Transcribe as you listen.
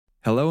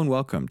Hello and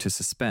welcome to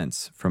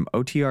Suspense from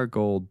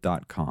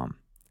OTRGold.com.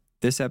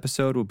 This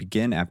episode will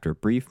begin after a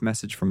brief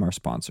message from our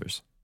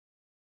sponsors.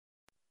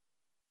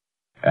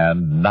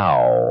 And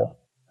now,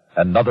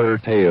 another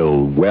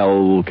tale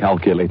well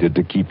calculated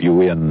to keep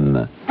you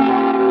in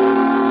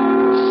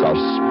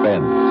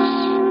suspense.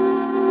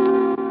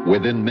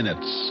 Within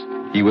minutes,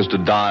 he was to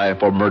die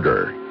for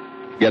murder.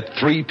 Yet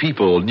 3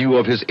 people knew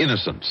of his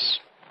innocence.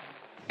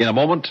 In a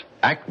moment,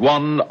 Act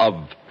 1 of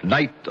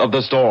Night of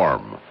the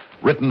Storm.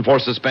 Written for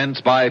Suspense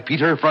by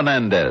Peter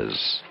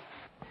Fernandez.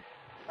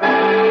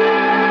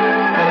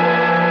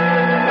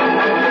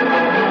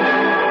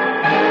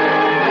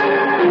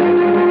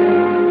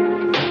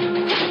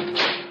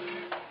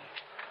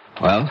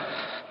 Well,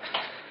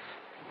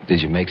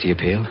 did you make the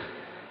appeal?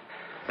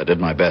 I did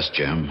my best,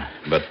 Jim,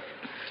 but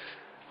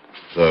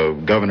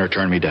the governor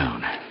turned me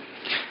down.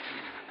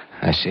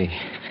 I see.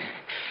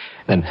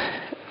 Then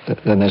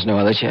there's no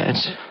other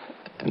chance?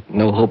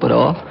 No hope at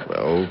all?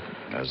 Well,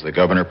 as the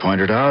governor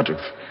pointed out,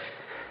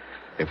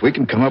 if we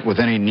can come up with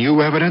any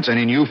new evidence,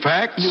 any new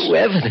facts... New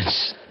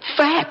evidence?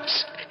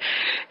 Facts?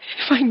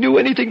 If I knew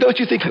anything, don't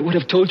you think I would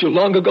have told you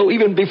long ago,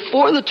 even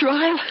before the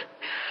trial?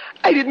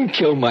 I didn't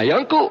kill my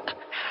uncle.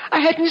 I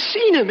hadn't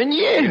seen him in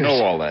years. You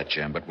know all that,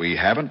 Jim, but we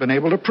haven't been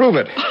able to prove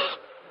it.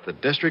 The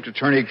district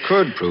attorney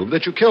could prove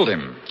that you killed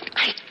him.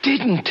 I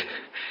didn't.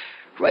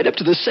 Right up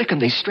to the second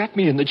they strap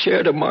me in the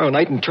chair tomorrow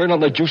night and turn on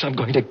the juice, I'm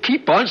going to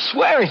keep on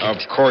swearing. Of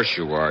course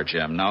you are,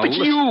 Jim. Now, but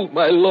you,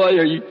 my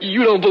lawyer,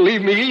 you don't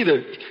believe me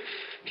either.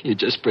 You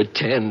just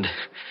pretend.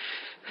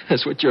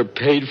 That's what you're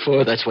paid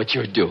for. That's what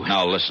you're doing.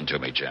 Now, listen to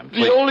me, Jim.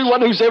 Please. The only one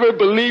who's ever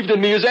believed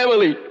in me is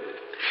Emily.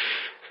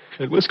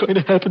 And what's going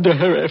to happen to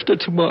her after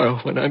tomorrow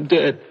when I'm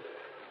dead?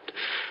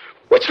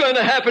 What's going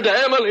to happen to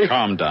Emily?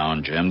 Calm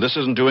down, Jim. This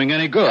isn't doing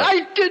any good.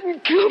 I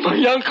didn't kill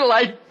my uncle.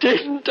 I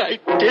didn't.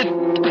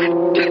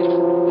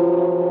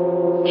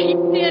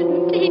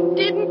 He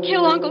didn't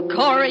kill Uncle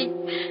Corey.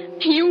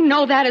 You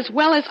know that as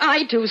well as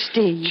I do,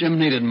 Steve. Jim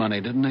needed money,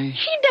 didn't he?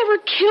 He never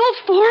killed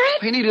for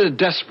it. He needed it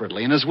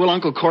desperately. In his will,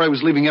 Uncle Corey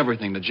was leaving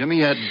everything to Jim. He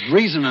had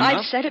reason enough.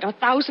 I've said it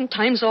 1,000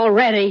 times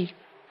already.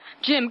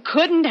 Jim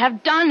couldn't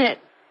have done it.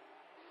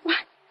 Why,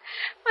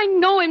 I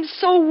know him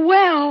so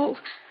well.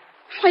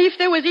 Why, if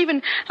there was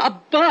even a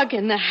bug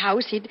in the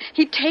house, he'd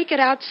take it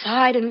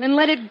outside and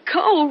let it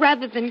go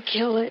rather than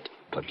kill it.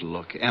 But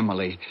look,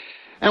 Emily,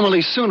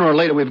 sooner or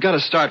later we've got to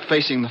start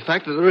facing the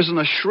fact that there isn't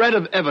a shred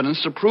of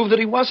evidence to prove that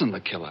he wasn't the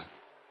killer.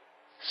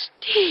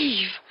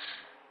 Steve,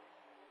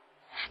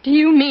 do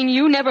you mean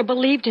you never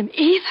believed him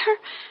either?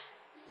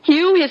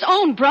 You, his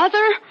own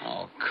brother?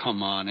 Oh,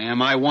 come on,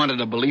 Em. I wanted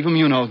to believe him,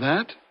 you know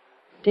that.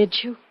 Did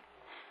you?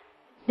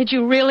 Did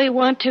you really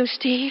want to,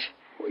 Steve?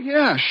 Well,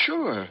 yeah,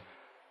 sure.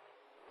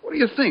 What do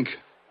you think?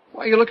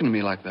 Why are you looking at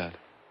me like that?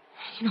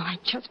 You know, I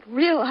just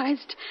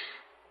realized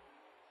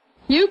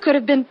you could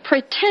have been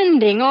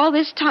pretending all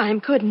this time,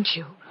 couldn't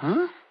you?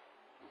 Huh?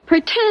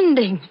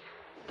 Pretending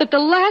that the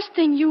last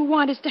thing you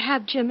want is to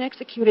have Jim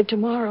executed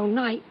tomorrow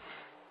night.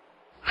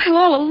 Well,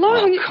 all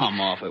along... Oh,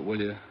 come off it, will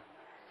you?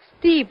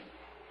 Steve,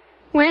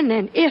 when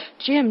and if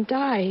Jim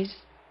dies,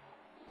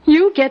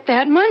 you get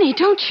that money,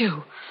 don't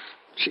you?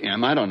 Gee,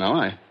 Em, I don't know.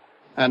 I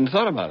hadn't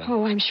thought about it.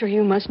 Oh, I'm sure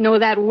you must know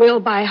that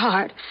will by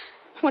heart.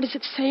 What does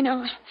it say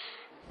now?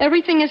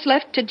 Everything is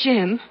left to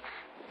Jim,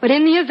 but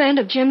in the event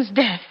of Jim's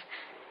death,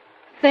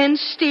 then,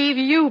 Steve,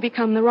 you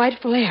become the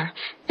rightful heir.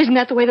 Isn't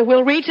that the way the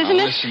will reads, isn't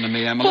it? Listen to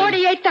me, Emily.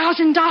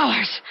 $48,000.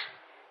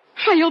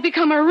 Why, you'll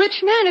become a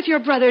rich man if your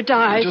brother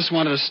dies. I just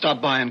wanted to stop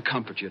by and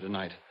comfort you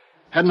tonight.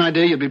 Had an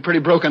idea you'd be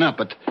pretty broken up,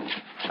 but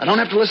I don't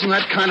have to listen to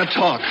that kind of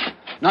talk.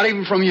 Not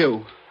even from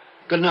you.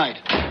 Good night.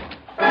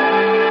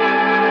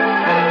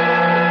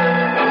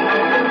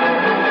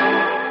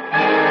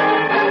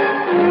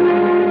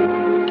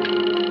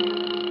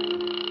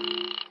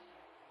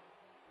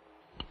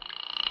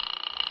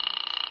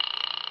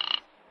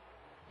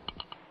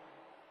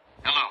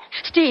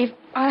 Steve,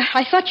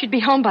 I thought you'd be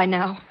home by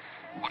now.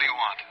 What do you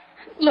want?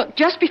 Look,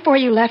 just before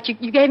you left,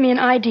 you gave me an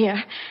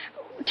idea.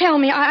 Tell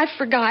me, I've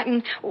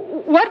forgotten.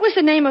 What was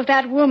the name of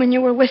that woman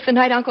you were with the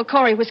night Uncle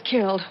Corey was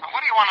killed?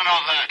 What do you want to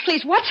know that?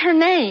 Please, what's her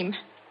name?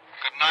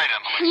 Good night,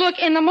 Emily. Look,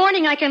 in the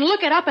morning I can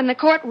look it up in the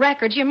court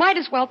records. You might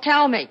as well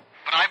tell me.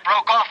 But I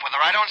broke off with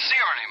her. I don't see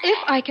her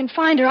anymore. If I can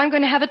find her, I'm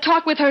going to have a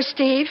talk with her,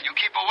 Steve. You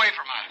keep away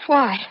from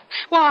her.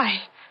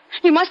 Why?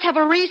 You must have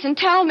a reason.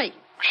 Tell me.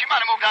 She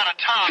might have moved out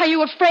of town. Are you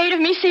afraid of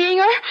me seeing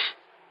her? No,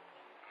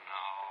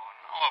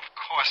 of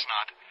course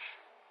not.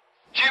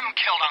 Jim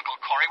killed Uncle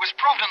Corey. It was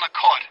proved in the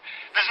court.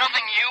 There's nothing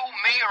you,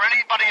 me, or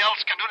anybody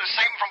else can do to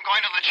save him from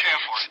going to the chair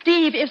for it.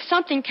 Steve, if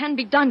something can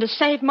be done to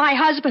save my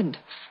husband,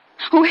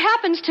 who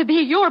happens to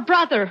be your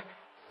brother,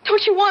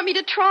 don't you want me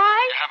to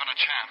try? You haven't a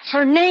chance.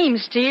 Her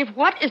name, Steve.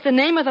 What is the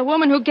name of the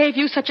woman who gave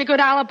you such a good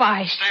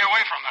alibi? Stay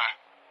away from her.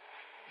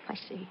 I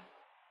see.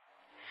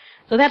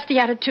 So that's the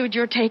attitude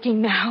you're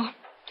taking now.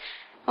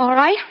 All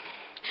right.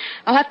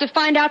 I'll have to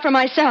find out for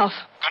myself.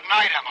 Good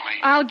night, Emily.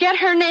 I'll get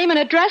her name and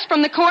address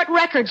from the court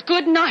records.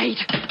 Good night.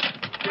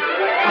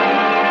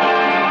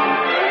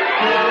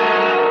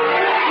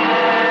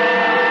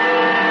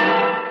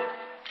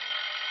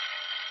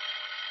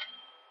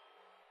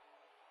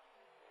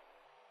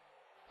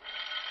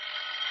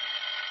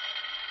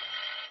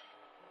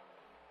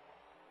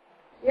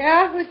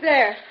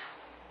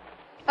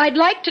 I'd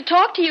like to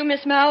talk to you,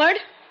 Miss Mallard.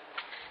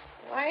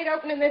 Well, I ain't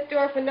opening this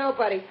door for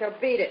nobody, so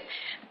beat it.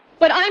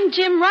 But I'm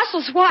Jim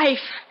Russell's wife.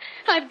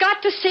 I've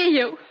got to see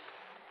you.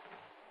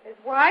 His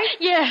wife?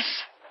 Yes.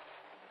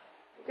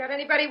 You got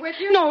anybody with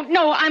you?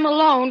 No, I'm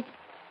alone.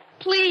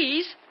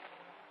 Please.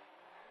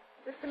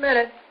 Just a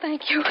minute.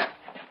 Thank you.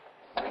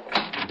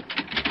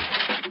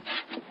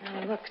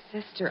 Now, look,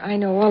 sister, I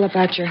know all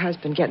about your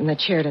husband getting the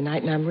chair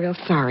tonight, and I'm real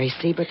sorry,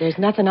 see, but there's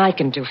nothing I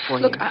can do for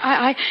you. Look,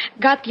 I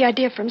got the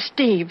idea from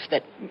Steve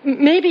that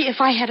maybe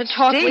if I had a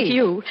talk with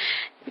you...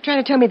 You're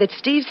trying to tell me that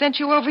Steve sent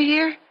you over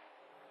here?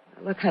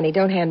 Now, look, honey,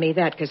 don't hand me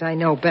that, because I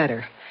know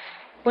better.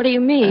 What do you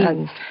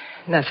mean?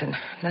 Nothing.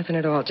 Nothing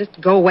at all.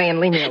 Just go away and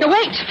leave me alone. No,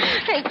 wait!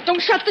 Hey,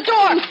 don't shut the door!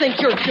 What do you think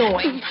you're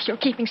doing? You're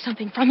keeping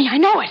something from me. I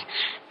know it.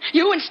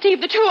 You and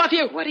Steve, the two of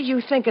you. What are you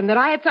thinking, that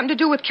I had something to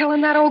do with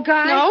killing that old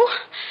guy? No.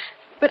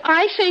 But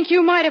I think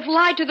you might have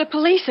lied to the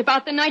police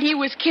about the night he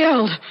was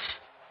killed.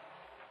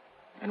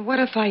 And what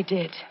if I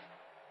did?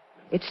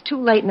 It's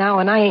too late now,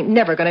 and I ain't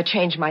never going to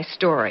change my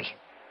story.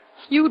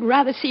 You'd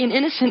rather see an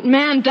innocent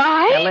man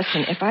die? Now,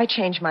 listen, if I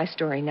change my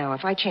story now,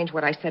 if I change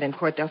what I said in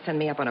court, they'll send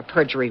me up on a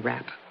perjury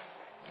rap.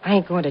 I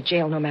ain't going to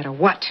jail no matter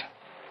what.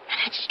 And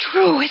it's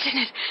true, isn't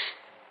it?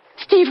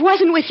 Steve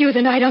wasn't with you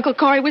the night Uncle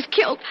Corey was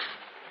killed.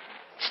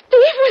 Steve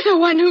was the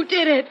one who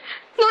did it,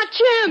 not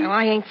Jim. No,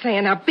 I ain't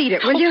saying now beat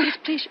it, will you?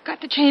 Please, you've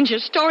got to change your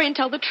story and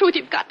tell the truth.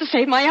 You've got to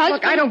save my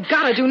husband. Look, I don't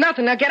got to do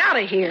nothing. Now get out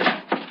of here.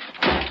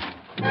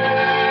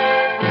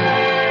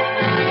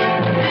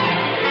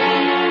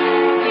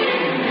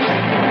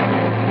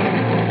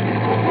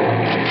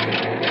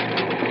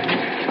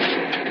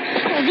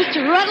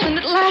 Mr. Rutland,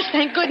 at last,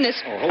 thank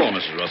goodness. Oh, hello,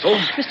 Mrs. Russell.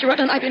 Mr.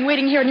 Rutland, I've been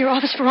waiting here in your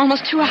office for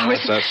almost 2 hours.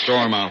 It's that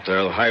storm out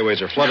there. The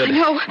highways are flooded. I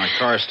know. My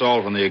car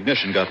stalled when the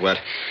ignition got wet.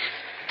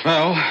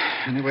 Well,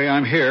 anyway,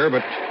 I'm here,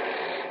 but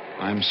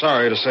I'm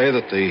sorry to say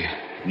that the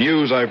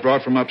news I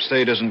brought from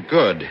upstate isn't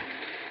good.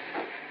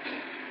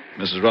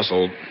 Mrs.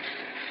 Russell,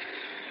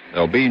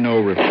 there'll be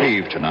no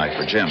reprieve tonight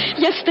for Jim.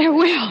 Yes, there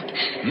will.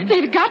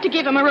 They've got to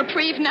give him a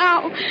reprieve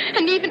now.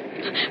 And even,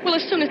 well,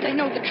 as soon as they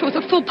know the truth,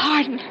 a full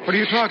pardon. What are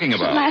you talking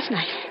about? Last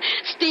night,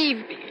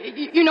 Steve,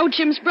 you know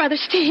Jim's brother,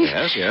 Steve?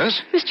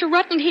 Yes. Mr.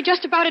 Rutland, he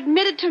just about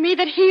admitted to me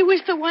that he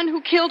was the one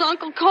who killed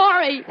Uncle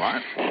Corey.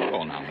 What?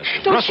 Oh, now,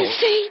 Mrs. Don't Russell. you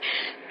see?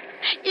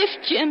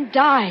 If Jim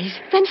dies,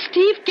 then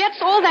Steve gets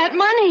all that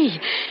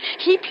money.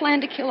 He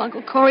planned to kill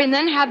Uncle Corey and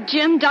then have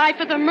Jim die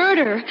for the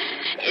murder.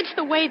 It's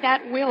the way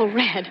that will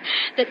read,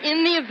 that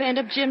in the event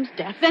of Jim's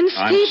death, then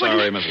Steve I'm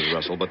sorry, would... Mrs.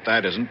 Russell, but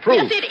that isn't proof.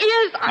 Yes, it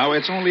is. Now,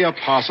 it's only a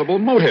possible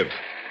motive.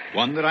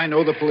 One that I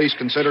know the police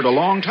considered a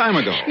long time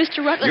ago.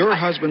 Mr. Rutland... Your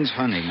husband's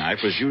hunting knife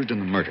was used in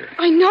the murder.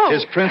 I know.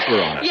 His prints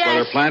were on it, Yes.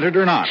 whether planted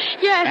or not.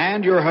 Yes.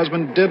 And your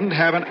husband didn't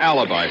have an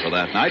alibi for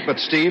that night, but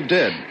Steve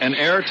did. An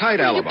airtight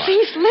alibi.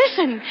 Please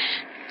listen.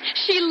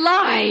 She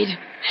lied.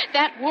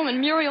 That woman,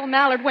 Muriel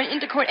Mallard, went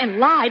into court and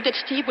lied that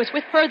Steve was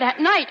with her that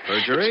night.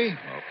 Perjury?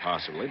 Well,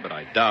 possibly, but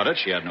I doubt it.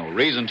 She had no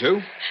reason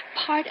to.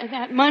 Part of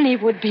that money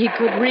would be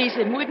good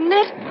reason, wouldn't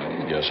it?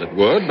 Well, yes, it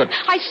would, but...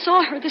 I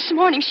saw her this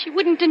morning. She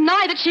wouldn't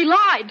deny that she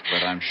lied.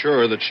 But I'm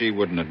sure that she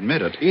wouldn't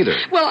admit it either.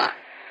 Well,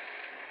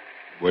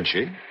 Would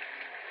she?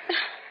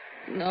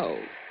 No.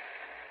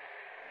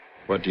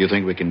 What do you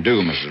think we can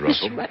do, Mrs.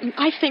 Russell? Mr. Rutland,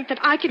 I think that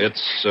I could...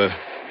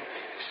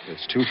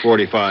 It's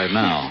 2:45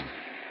 now.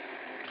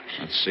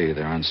 Let's see,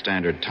 they're on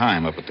standard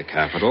time up at the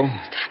Capitol.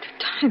 Standard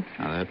time.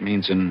 Now, that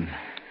means in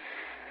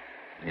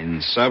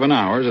 7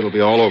 hours, it'll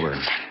be all over.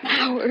 7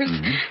 hours?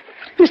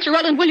 Mm-hmm. Mr.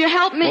 Rutland, will you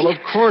help me? Well,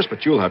 of course,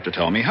 but you'll have to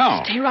tell me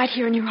how. Stay right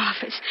here in your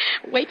office.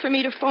 Wait for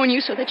me to phone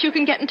you so that you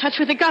can get in touch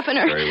with the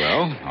governor. Very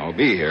well. I'll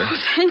be here. Oh,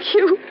 thank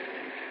you.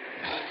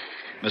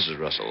 Mrs.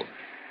 Russell,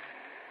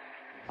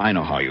 I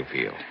know how you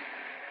feel.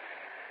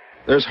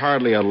 There's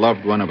hardly a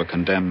loved one of a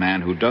condemned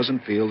man who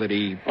doesn't feel that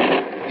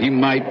he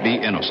might be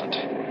innocent.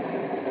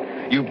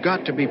 You've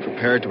got to be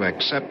prepared to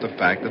accept the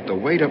fact that the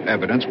weight of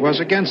evidence was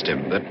against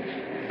him,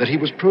 that he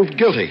was proved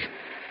guilty.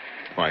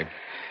 Why,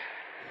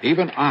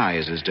 even I,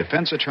 as his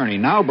defense attorney,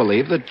 now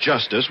believe that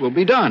justice will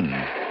be done.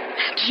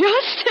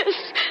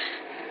 Justice?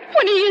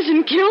 When he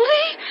isn't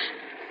guilty?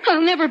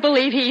 I'll never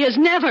believe he is,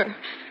 never.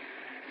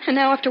 And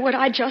now, after what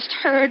I just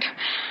heard,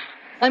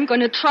 I'm going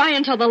to try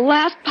until the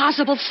last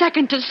possible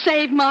second to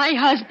save my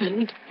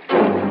husband.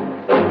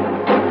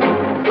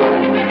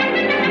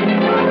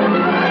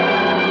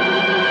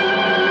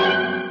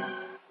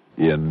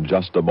 In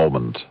just a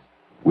moment,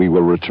 we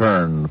will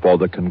return for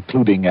the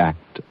concluding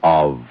act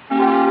of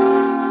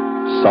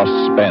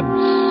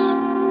Suspense.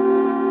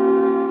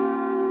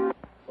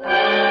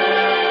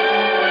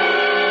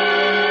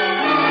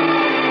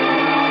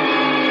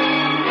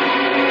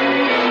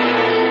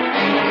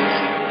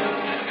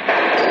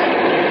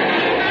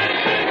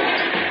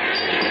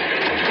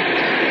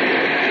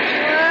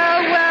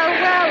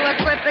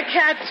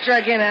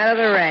 Drug in out of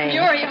the rain.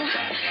 Muriel,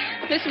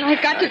 listen,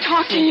 I've got to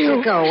talk to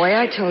you. Go away.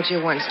 I told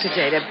you once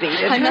today to beat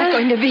it. I'm not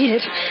going to beat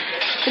it.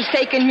 It's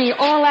taken me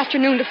all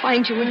afternoon to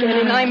find you again,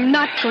 and I'm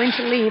not going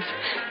to leave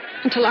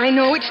until I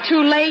know it's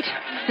too late.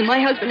 and my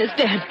husband is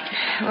dead.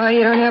 Well,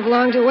 you don't have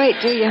long to wait,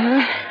 do you,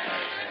 huh?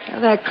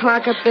 Well, that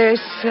clock up there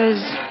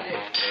says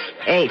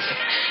 8.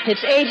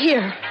 It's 8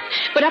 here.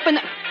 But up in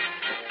the...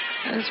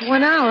 That's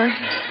 1 hour.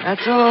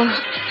 That's all.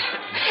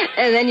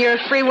 And then you're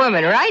a free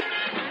woman, right?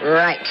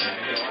 Right.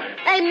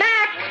 Hey,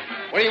 Mac!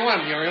 What do you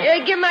want,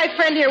 Muriel? Give my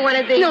friend here one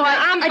of these. No,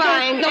 I'm I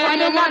buying. don't. No, I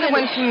don't another want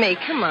one any. for me.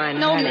 Come on,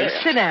 No, honey. Mary.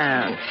 Sit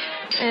down.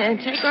 And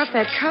take off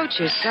that coat.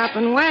 You're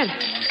sopping wet.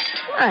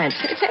 Come on,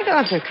 take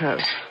off the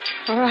coat.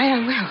 All right, I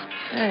will.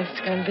 It's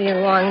going to be a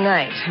long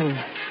night.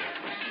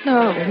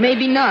 No,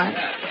 maybe not.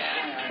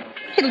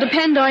 It'll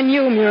depend on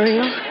you,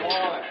 Muriel.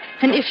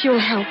 And if you'll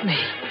help me.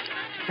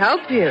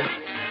 Help you?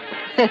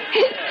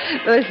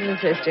 Listen,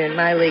 sister, in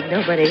my league,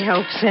 nobody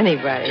helps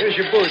anybody. Here's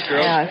your booze,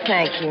 girl. Oh,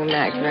 thank you,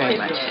 Mac, very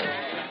much.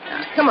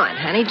 Now, come on,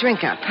 honey,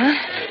 drink up, huh?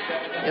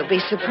 You'll be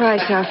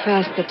surprised how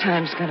fast the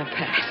time's going to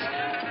pass.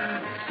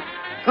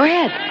 Go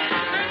ahead.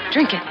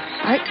 Drink it.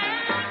 All right?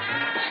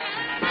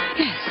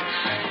 Yes.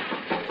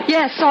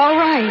 Yes, all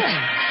right.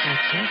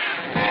 That's it.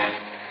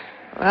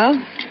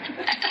 Well,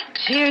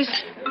 cheers.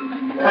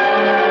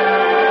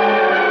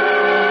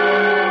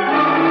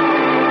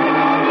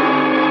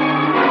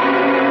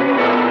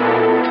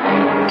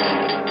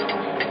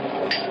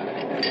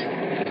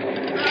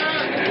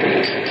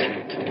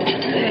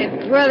 Hey,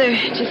 brother,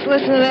 just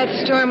listen to that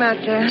storm out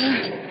there,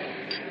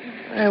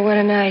 huh? What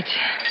a night.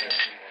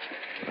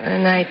 What a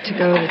night to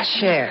go to the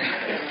chair.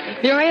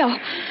 Muriel,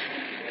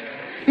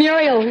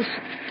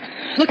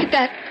 look at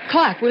that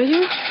clock, will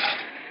you?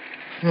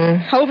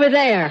 Over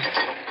there.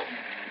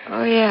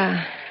 Oh,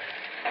 yeah.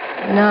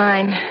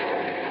 9.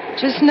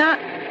 Just not...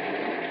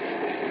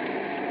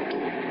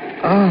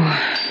 Oh.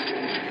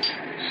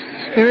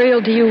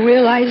 Muriel, do you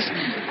realize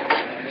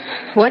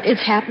what is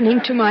happening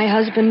to my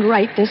husband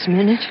right this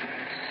minute?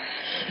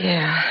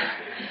 Yeah.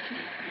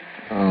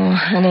 Oh,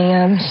 honey,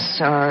 I'm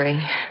sorry.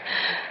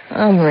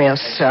 I'm real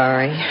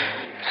sorry.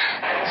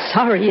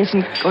 Sorry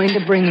isn't going to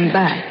bring him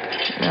back.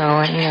 No,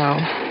 I know.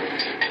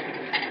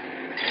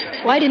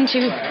 Why didn't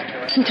you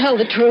tell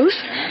the truth?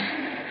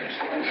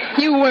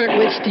 You weren't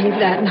with Steve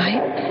that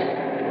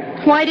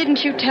night. Why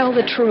didn't you tell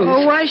the truth?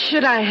 Oh, why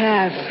should I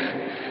have?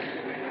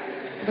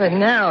 But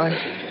now,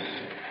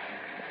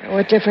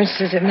 what difference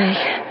does it make?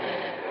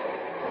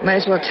 Might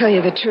as well tell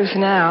you the truth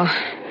now.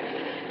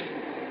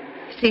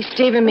 See,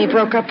 Steve and me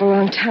broke up a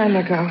long time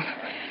ago.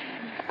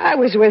 I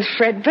was with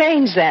Fred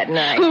Baines that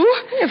night. Who?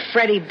 Yeah,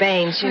 Freddie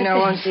Baines, you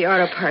know, owns the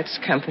auto parts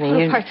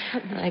company.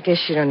 I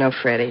guess you don't know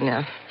Freddie,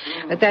 no.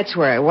 But that's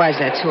where I was.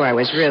 That's who I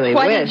was really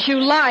Why with. did you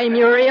lie,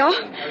 Muriel?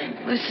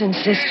 Listen,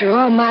 sister,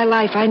 all my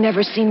life I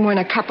never seen more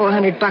than a couple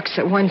 $100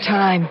 at one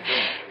time.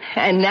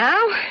 And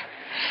now?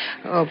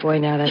 Oh, boy,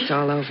 now that's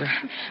all over.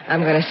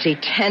 I'm going to see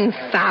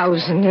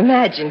 10,000.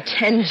 Imagine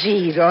 10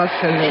 G's all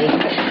for me.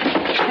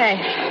 Hey,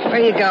 where are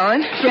you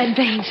going? Fred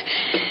Baines.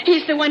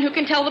 He's the one who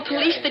can tell the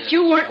police that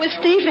you weren't with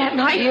Steve that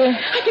night.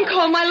 I can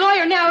call my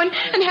lawyer now and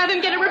have him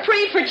get a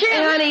reprieve for Jim.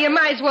 Hey, honey, you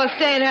might as well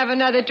stay and have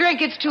another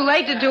drink. It's too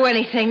late to do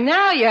anything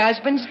now. Your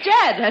husband's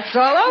dead. That's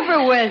all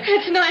over with.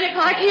 It's 9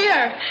 o'clock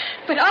here.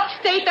 But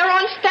upstate, they're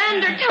on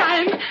standard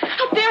time.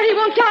 Up there, he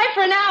won't die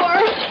for an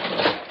hour.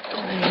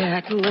 Oh,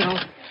 yeah, little...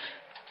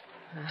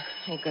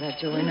 ain't gonna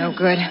do her no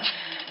good.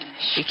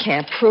 She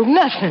can't prove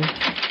nothing.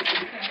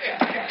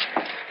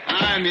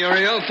 Hi,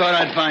 Muriel. Thought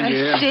I'd find you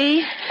here.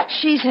 See?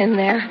 She's in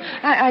there.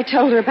 I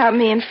told her about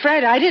me and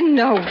Fred. I didn't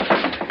know.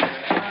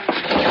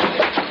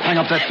 Hang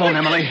up that phone,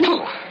 Emily.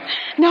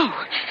 No.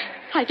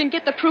 I can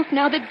get the proof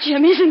now that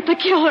Jim isn't the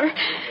killer.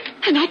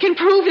 And I can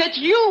prove that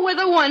you were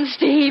the one,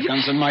 Steve.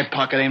 Guns in my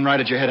pocket. Aim right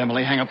at your head,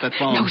 Emily. Hang up that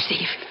phone. No,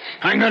 Steve.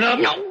 Hang it up.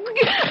 No.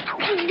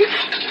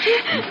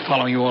 I'm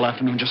following you all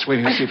afternoon, just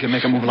waiting to see if you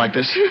make a move like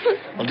this.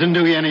 Well, it didn't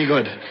do you any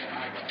good.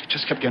 You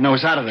just kept your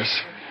nose out of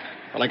this.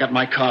 Well, I got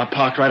my car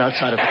parked right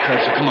outside of the curb,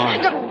 so come on.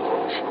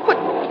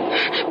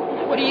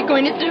 What are you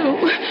going to do?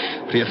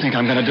 What do you think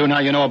I'm going to do now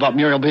you know about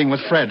Muriel being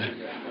with Fred?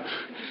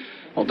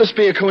 Won't this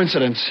be a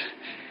coincidence?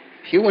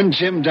 You and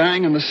Jim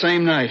dying on the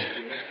same night.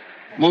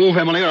 Move,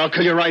 Emily, or I'll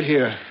kill you right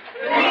here.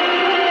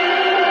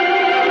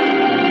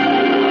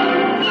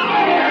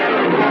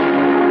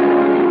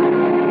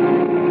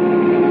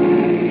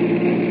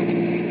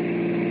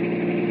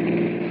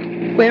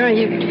 Where are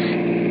you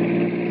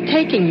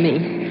taking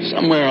me?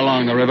 Somewhere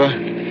along the river.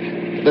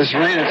 This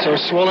rain, it's so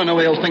swollen,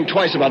 nobody'll think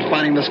twice about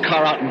finding this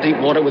car out in deep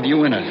water with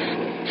you in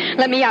it.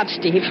 Let me out,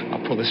 Steve. I'll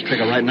pull this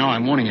trigger right now.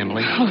 I'm warning you,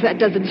 Emily. Oh, that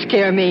doesn't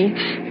scare me.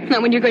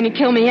 Not when you're going to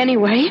kill me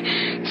anyway.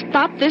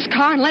 Stop this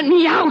car and let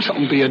me out.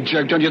 Don't be a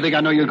jerk. Don't you think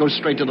I know you'll go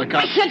straight to the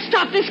cops? I said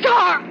stop this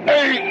car.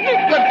 Hey,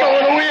 let go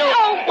of the wheel.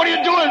 No. What are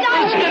you doing? No.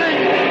 It's getting...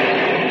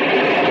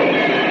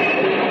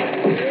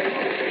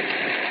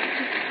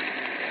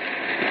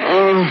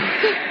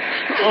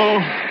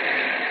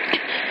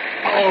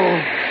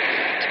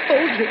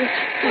 Told you.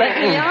 Let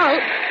me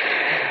out.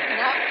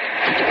 Now,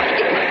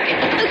 get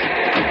this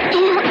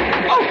door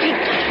open.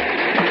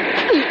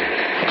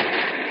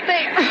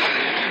 There.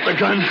 The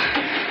gun.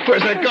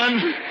 Where's that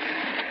gun?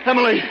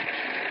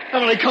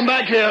 Emily, come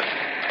back here.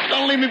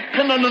 Don't leave me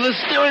pinned under the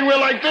steering wheel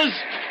like this.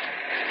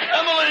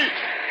 Emily!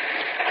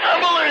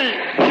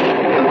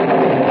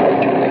 Emily!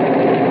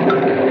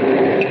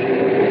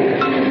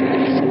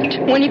 It's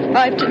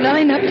 25 to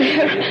 9 up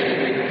there.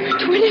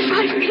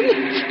 25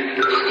 minutes.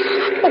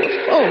 Oh, the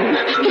phone.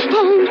 The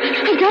phone.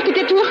 I've got to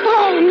get to a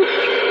phone.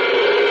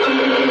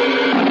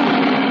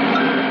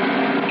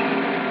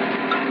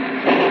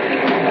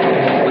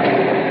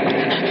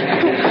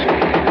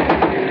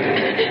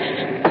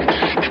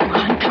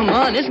 Come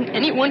on. Isn't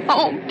anyone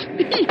home?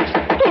 Please.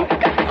 Oh,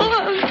 come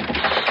on.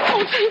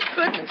 Oh, thank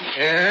goodness.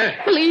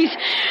 Yeah? Please.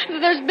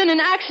 There's been an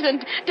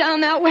accident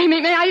down that way.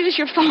 May I use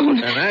your phone?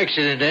 An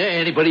accident, eh?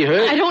 Anybody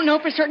hurt? I don't know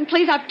for certain.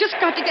 Please, I've just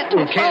got to get to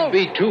a phone. It can't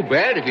be too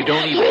bad if you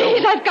don't even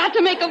Please, know. I've got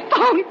to make a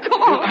phone call.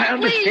 Well, I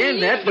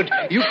understand that, but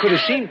you could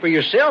have seen for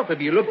yourself if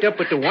you looked up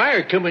at the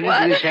wire coming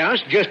into this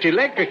house. Just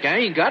electric. I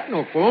ain't got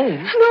no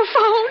phone. No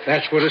phone?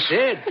 That's what I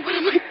said. What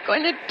am I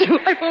going to do?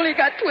 I've only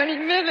got 20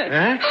 minutes.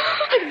 Huh?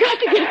 I've got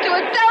to get to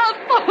a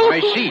telephone. I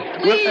see.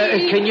 Please.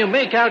 Well, can you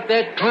make out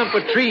that clump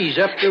of trees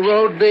up the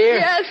road there?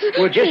 Yes.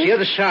 Well, just the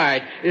other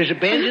side. There's a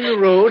bend in the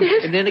road,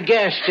 Yes. and then a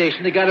gas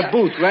station. They got a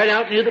booth right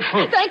out near the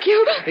pump. Thank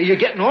you. You're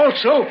getting all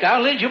soaked.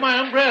 I'll lend you my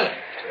umbrella.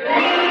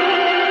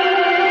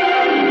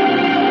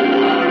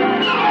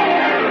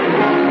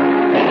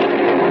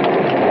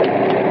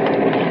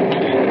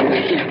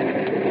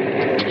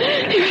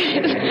 Here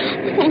it is.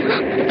 Oh, no.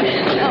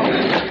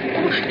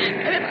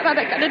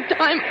 I got a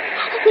dime.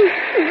 Oh,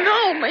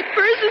 no, my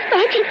purse is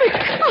back in my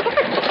car.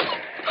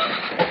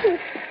 Oh,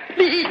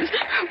 please.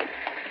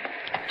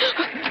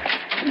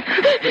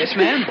 Yes,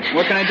 ma'am?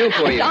 What can I do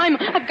for A you? dime.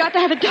 I've got to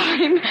have a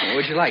dime. What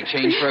would you like?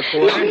 Change for a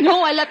quarter?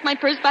 No, I left my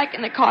purse back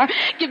in the car.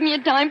 Give me a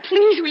dime.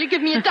 Please, will you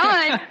give me a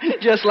dime?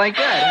 Just like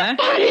that,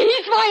 huh?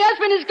 Please, my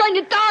husband is going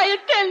to die in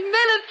 10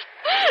 minutes.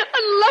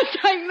 Unless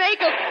I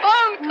make a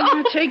phone call.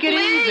 Oh, take it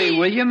Please. easy,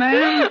 will you,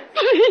 ma'am?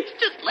 Please,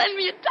 just lend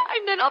me a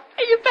dime, then I'll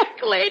pay you back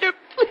later,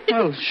 please.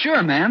 Oh,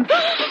 sure, ma'am.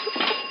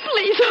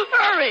 Please,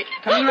 hurry.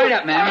 Coming right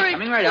up, ma'am. Hurry,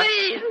 Coming right up.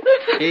 please.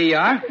 Here you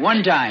are.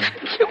 One dime.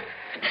 Thank you.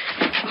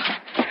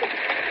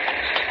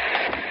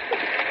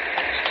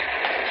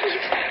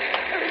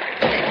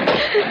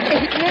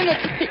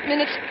 8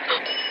 minutes.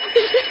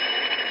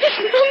 His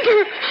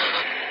number.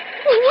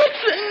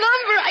 What's the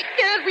number? I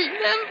can't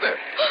remember.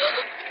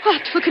 I'll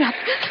have to look it up.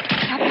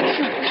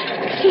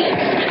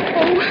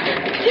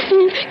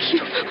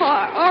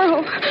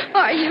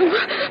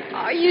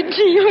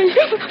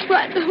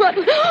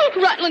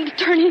 C-O-C-Q-R-R-O-R-U-G-R-U. Rutland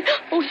attorney.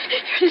 Oh, here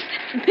it is.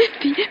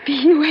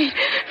 B-U-8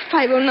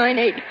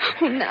 5098.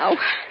 Oh, now.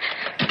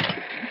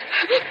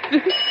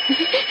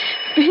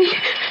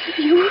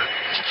 B-U-8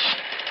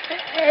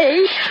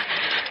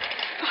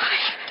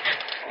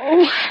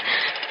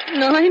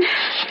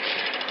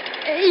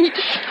 5098.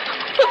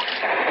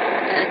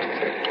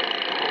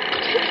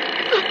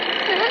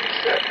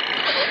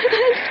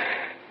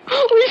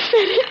 We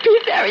said he'd be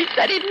there. He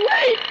said he'd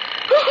wait.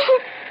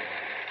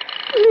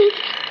 Please.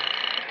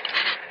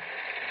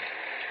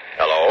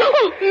 Hello?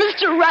 Oh,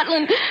 Mr.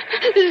 Rutland.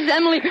 This is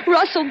Emily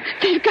Russell.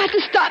 They've got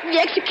to stop the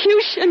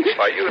execution.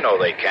 Why, you know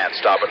they can't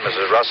stop it,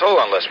 Mrs. Russell,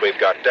 unless we've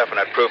got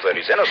definite proof that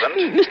he's innocent.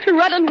 Mr.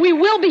 Rutland, we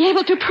will be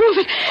able to prove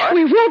it. What?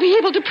 We will be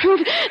able to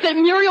prove that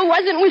Muriel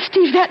wasn't with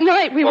Steve that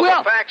night. We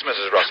will. The facts,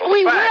 Mrs. Russell,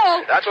 We the facts.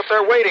 will. That's what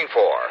they're waiting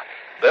for.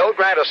 They'll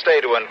grant a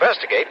stay to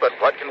investigate, but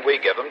what can we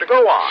give them to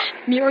go on?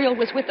 Muriel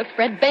was with the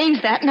Fred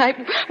Baines that night.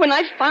 When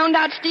I found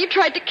out Steve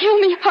tried to kill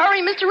me,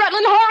 hurry, Mr.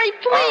 Rutland, hurry,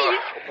 please.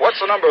 What's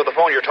the number of the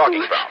phone you're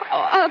talking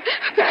about?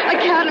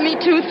 Academy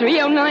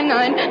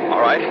 23099.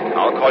 All right,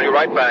 I'll call you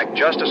right back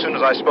just as soon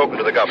as I've spoken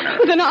to the governor.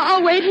 Then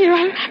I'll wait here.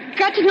 I've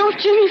got to know if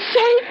Jimmy's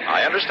safe.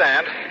 I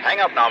understand. Hang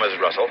up now, Mrs.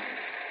 Russell.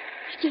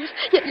 Yes,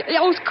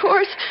 of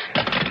course.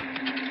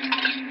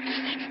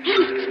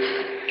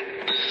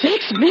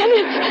 6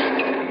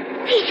 minutes.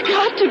 He's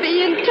got to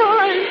be in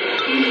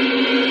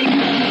time.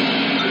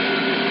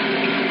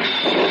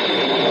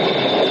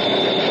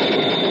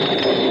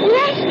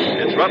 Yes?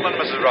 It's Rutland,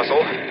 Mrs.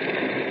 Russell.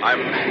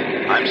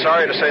 I'm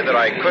sorry to say that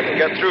I couldn't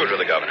get through to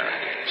the governor.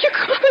 You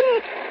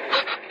couldn't.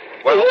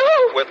 Well,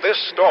 No. with this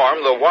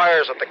storm, the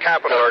wires at the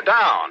Capitol are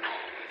down.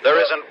 There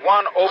isn't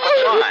one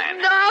open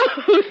line.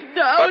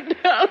 No.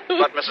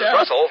 But, Mrs.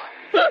 Russell,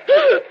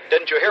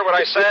 didn't you hear what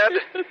I said?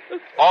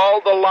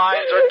 All the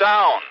lines are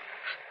down.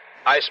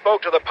 I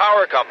spoke to the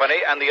power company,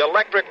 and the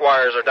electric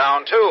wires are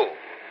down, too.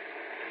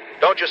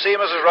 Don't you see,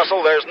 Mrs.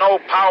 Russell, there's no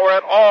power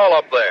at all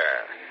up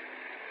there.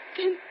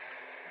 Then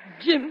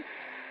Jim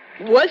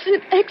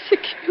wasn't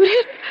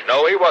executed?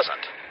 No, he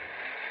wasn't.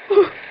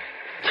 Oh,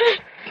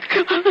 thank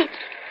God.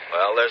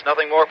 Well, there's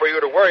nothing more for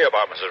you to worry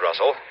about, Mrs.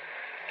 Russell.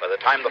 By the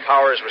time the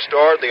power is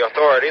restored, the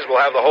authorities will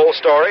have the whole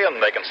story,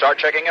 and they can start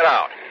checking it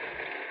out.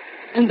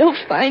 And they'll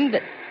find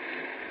that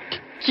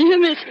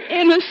Jim is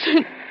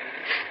innocent.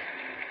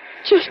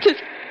 Just as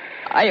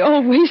I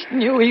always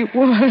knew he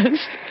was.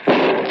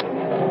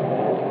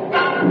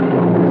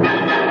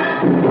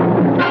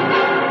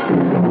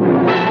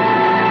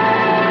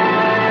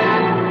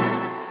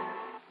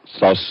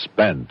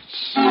 Suspense.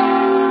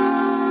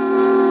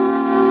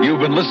 You've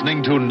been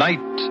listening to Night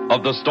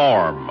of the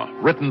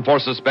Storm, written for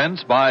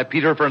Suspense by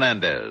Peter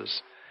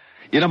Fernandez.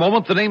 In a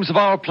moment, the names of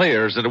our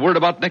players and a word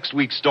about next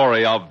week's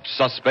story of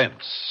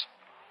Suspense.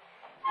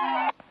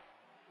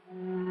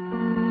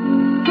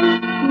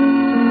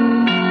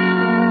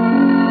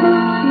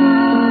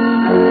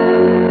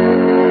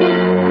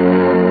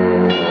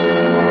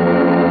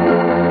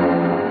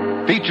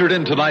 Featured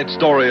in tonight's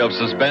story of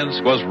suspense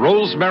was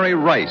Rosemary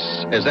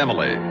Rice as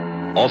Emily.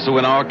 Also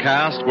in our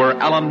cast were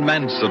Alan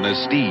Manson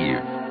as Steve,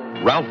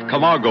 Ralph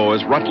Camargo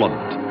as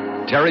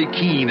Rutland, Terry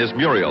Keane as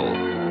Muriel,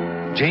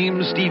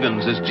 James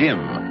Stevens as Jim,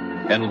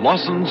 and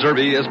Lawson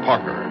Zerbe as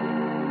Parker.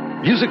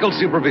 Musical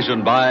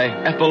supervision by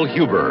Ethel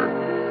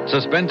Huber.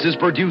 Suspense is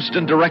produced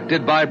and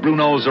directed by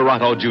Bruno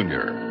Zerato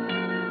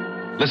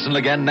Jr. Listen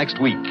again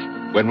next week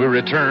when we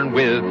return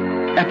with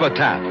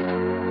Epitaph,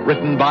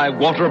 written by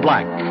Walter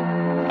Black.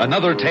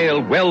 Another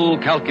tale well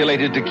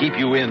calculated to keep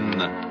you in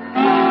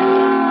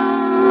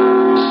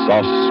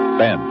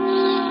Suspense.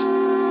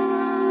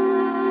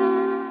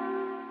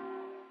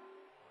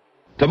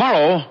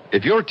 Tomorrow,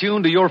 if you're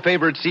tuned to your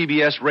favorite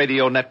CBS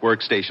radio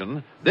network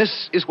station,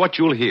 this is what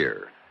you'll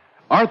hear.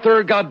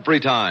 Arthur Godfrey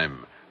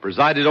Time,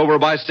 presided over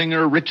by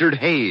singer Richard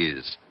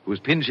Hayes,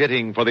 who's pinch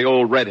hitting for the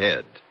old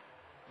redhead.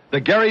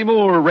 The Gary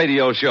Moore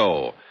Radio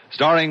Show,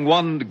 starring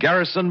one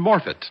Garrison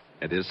Morfitt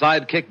and his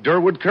sidekick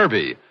Durwood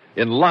Kirby,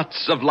 in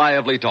lots of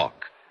lively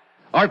talk.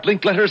 Art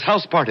Linkletter's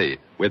House Party,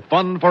 with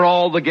fun for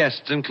all the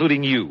guests,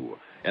 including you,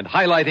 and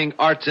highlighting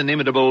Art's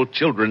inimitable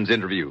children's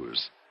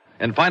interviews.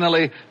 And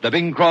finally, the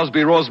Bing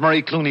Crosby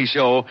Rosemary Clooney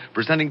Show,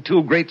 presenting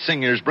two great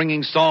singers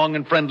bringing song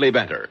and friendly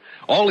banter.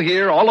 All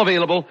here, all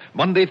available,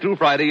 Monday through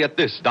Friday at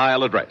this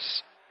dial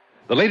address.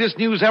 The latest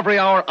news every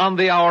hour, on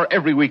the hour,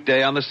 every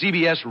weekday on the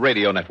CBS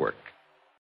Radio Network.